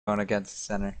going against the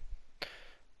center.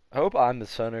 I hope I'm the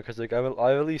center because like I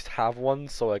at least have one,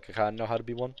 so like I kind of know how to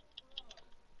be one.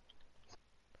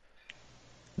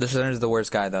 The center's the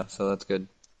worst guy though, so that's good.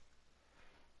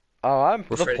 Oh, I'm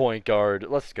We're the Freddy. point guard.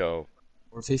 Let's go.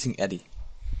 We're facing Eddie.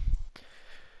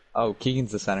 Oh,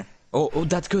 Keegan's the center. Oh,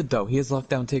 that's good though. He has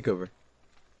lockdown takeover.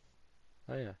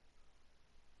 Oh yeah.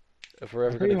 If we're I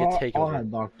ever thought gonna you get all takeover.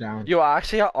 had lockdown. Yo,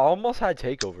 actually, I almost had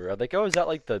takeover. I think I was at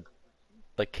like the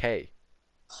K.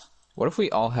 What if we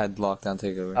all had lockdown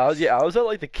takeover? I was at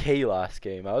like the K last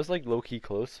game. I was like low key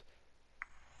close.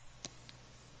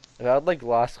 If I had like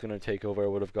last gonna take over, I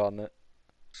would have gotten it.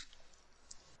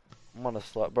 I'm on a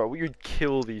slot, bro. We would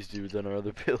kill these dudes on our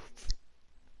other builds.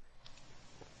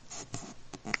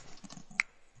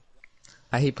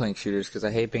 I hate playing shooters because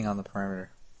I hate being on the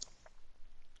perimeter.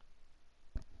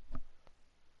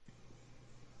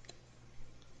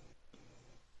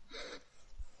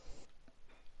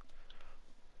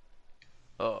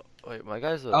 Oh wait, my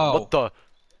guy's a Oh, what the?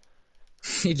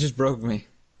 he just broke me.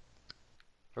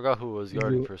 Forgot who was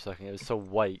guarding You, for a second. It was so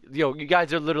white. Yo, you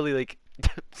guys are literally like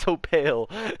so pale.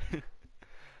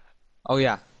 Oh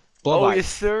yeah, blow Oh by. yes,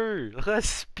 sir. Look at that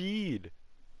speed.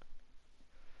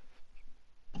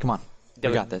 Come on, we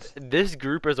Yo, got this. this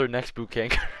group is our next boot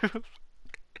camp group.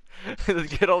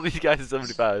 Let's get all these guys to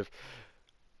 75.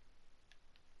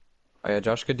 Oh yeah,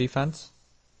 Josh, good defense.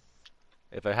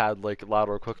 If I had like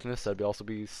lateral quickness, that'd also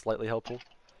be slightly helpful.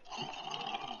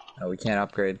 Oh, we can't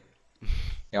upgrade.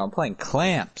 Yo, I'm playing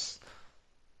clamps.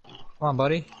 Come on,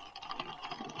 buddy.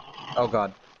 Oh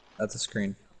god, that's a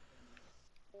screen.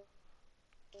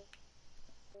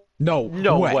 No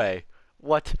No way. way.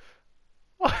 What?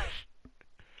 What?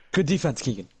 Good defense,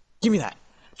 Keegan. Give me that.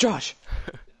 Josh.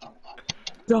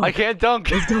 Dunk. I can't dunk.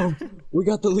 Let's go. We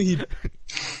got the lead.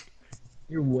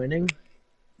 you're winning?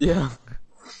 Yeah.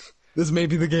 This may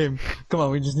be the game. Come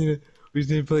on, we just need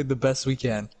to play the best we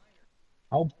can.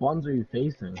 How buns are you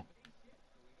facing?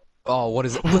 Oh, what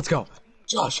is it? Let's go.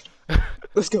 Josh.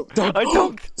 Let's go. Dunk. I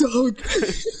dunked. Dunk.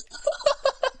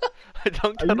 I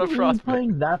dunked Are on you a really prospect.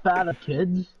 playing that bad of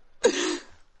kids?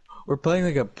 We're playing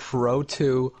like a Pro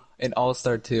 2, an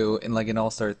All-Star 2, and like an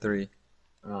All-Star 3.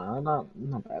 Not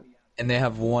bad. And they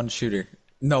have one shooter.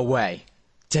 No way.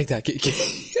 Take that.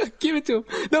 Give it to him.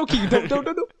 No, Keegan.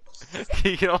 No.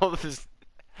 He can all this.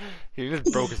 He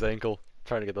just broke his ankle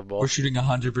trying to get the ball. We're shooting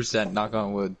 100%, knock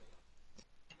on wood.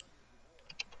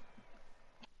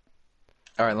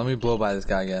 Alright, let me blow by this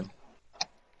guy again.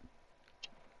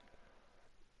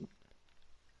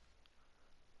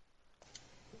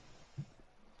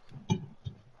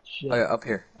 Shit. Oh yeah, up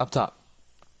here. Up top.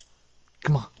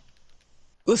 Come on.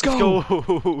 Let's Let's go!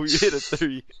 go! You hit a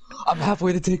three. I'm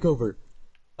halfway to take over.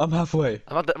 I'm halfway.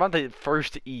 I'm at the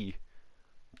first E.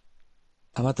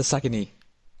 I'm at the second E.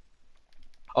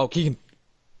 Oh, Keegan.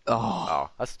 Oh. Oh,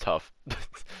 that's tough.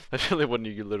 That's really when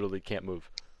you literally can't move.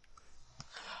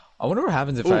 I wonder what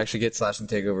happens if Ooh. I actually get slash and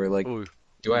takeover. Like, Ooh,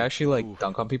 do I actually, like, Ooh.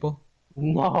 dunk on people?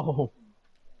 No.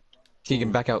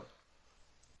 Keegan, back out.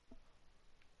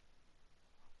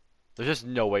 there's just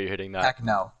no way you're hitting that. Back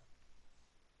now.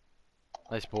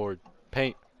 Nice board.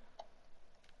 Paint.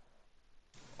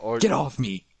 Or Get off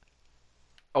me.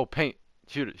 oh, paint.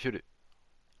 Shoot it. Shoot it.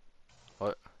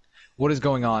 What? What is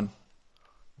going on?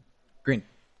 Green.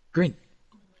 Green.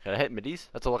 Can I hit middies?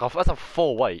 That's a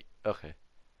full white. Okay.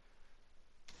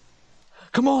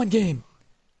 Come on, game.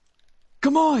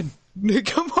 Come on.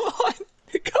 Come on.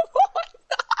 Come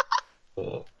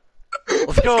on.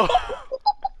 Let's go.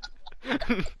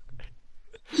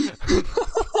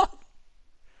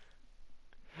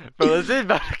 Bro, this is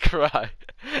about to cry.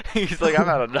 He's like, I'm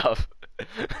had enough.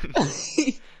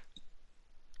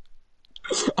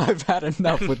 I've had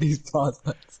enough with these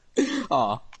prospects.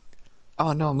 Aw.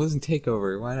 Oh no, I'm losing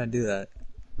takeover. Why did I do that?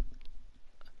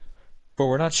 But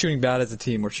we're not shooting bad as a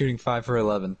team. We're shooting 5 for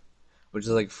 11, which is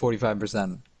like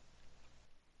 45%.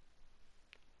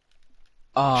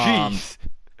 Jeez.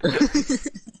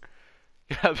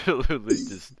 Absolutely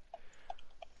just.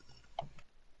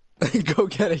 Go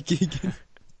get it, Keegan.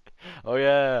 Oh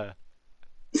yeah.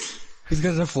 These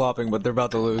guys are flopping, but they're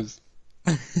about to lose.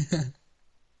 They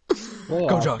Go,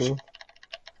 have Josh. to.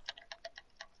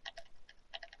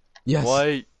 Yes.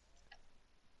 White.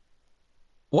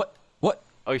 What? What?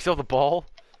 Oh, you still have the ball?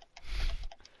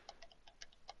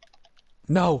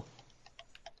 No.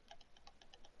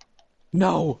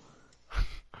 No.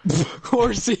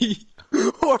 Horsey.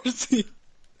 Horsey.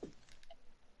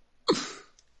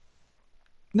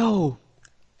 No.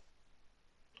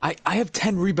 I have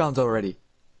 10 rebounds already.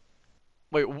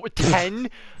 Wait, what? 10?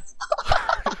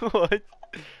 What?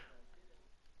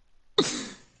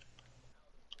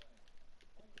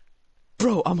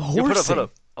 Bro, I'm horsing. Yeah, put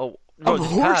up. Oh, no, I'm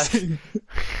just pass. horsing.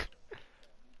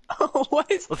 What?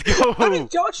 Let's go. How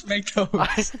did Josh make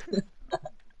those?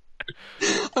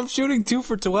 I'm shooting 2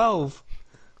 for 12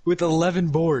 with 11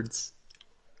 boards.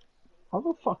 How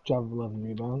the fuck do you have 11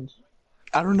 rebounds?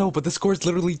 I don't know, but the score is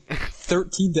literally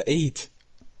 13-8.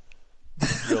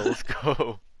 Yo, let's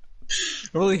go.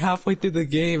 We're only halfway through the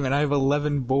game, and I have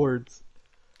 11 boards.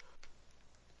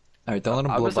 Alright, don't let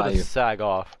him I'm blow just by gonna you. sag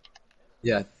off.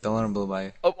 Yeah, don't let him blow by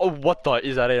you. Oh, what the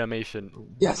is that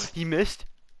animation? Yes! He missed?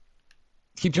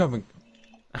 Keep jumping.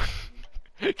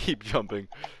 Keep jumping.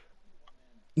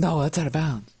 No, that's out of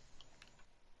bounds.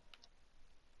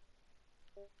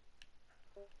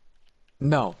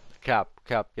 No. Cap,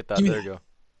 get that. Give me There you go.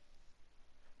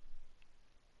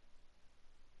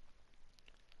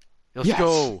 Let's Yes.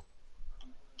 go.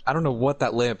 I don't know what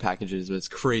that layup package is, but it's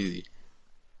crazy.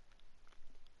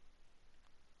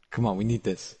 Come on, we need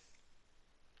this.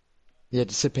 Yeah,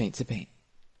 just sit paint.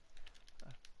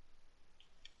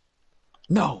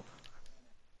 No!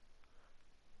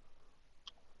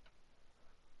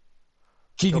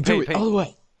 He Yo, can do paint, it paint. all the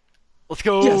way. Let's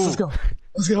go. Yes, let's go.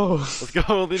 Let's go. Let's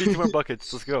go. They need 2 more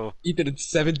buckets. Let's go. He did it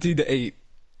 17-8.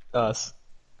 Us.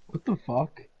 What the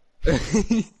fuck? We're Are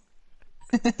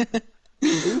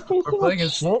you facing playing like a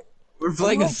shit? we're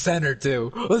playing a center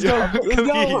too. Let's Yo, go. Let's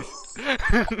go.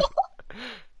 cookies.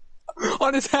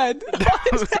 On his head.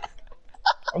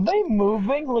 Are they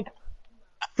moving? Like,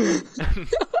 I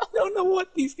don't know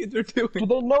what these kids are do doing.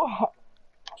 they know how?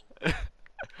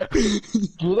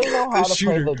 Do they know how The to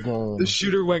shooter. play the game? The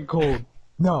shooter went cold.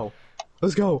 No.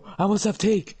 Let's go. I almost have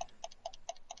take.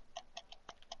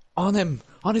 On him.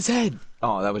 On his head.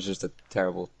 Oh, that was just a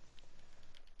terrible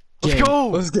Let's game. go.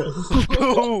 Let's go. Let's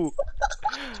go.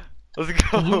 Let's Did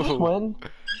you just go. win?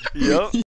 Yep.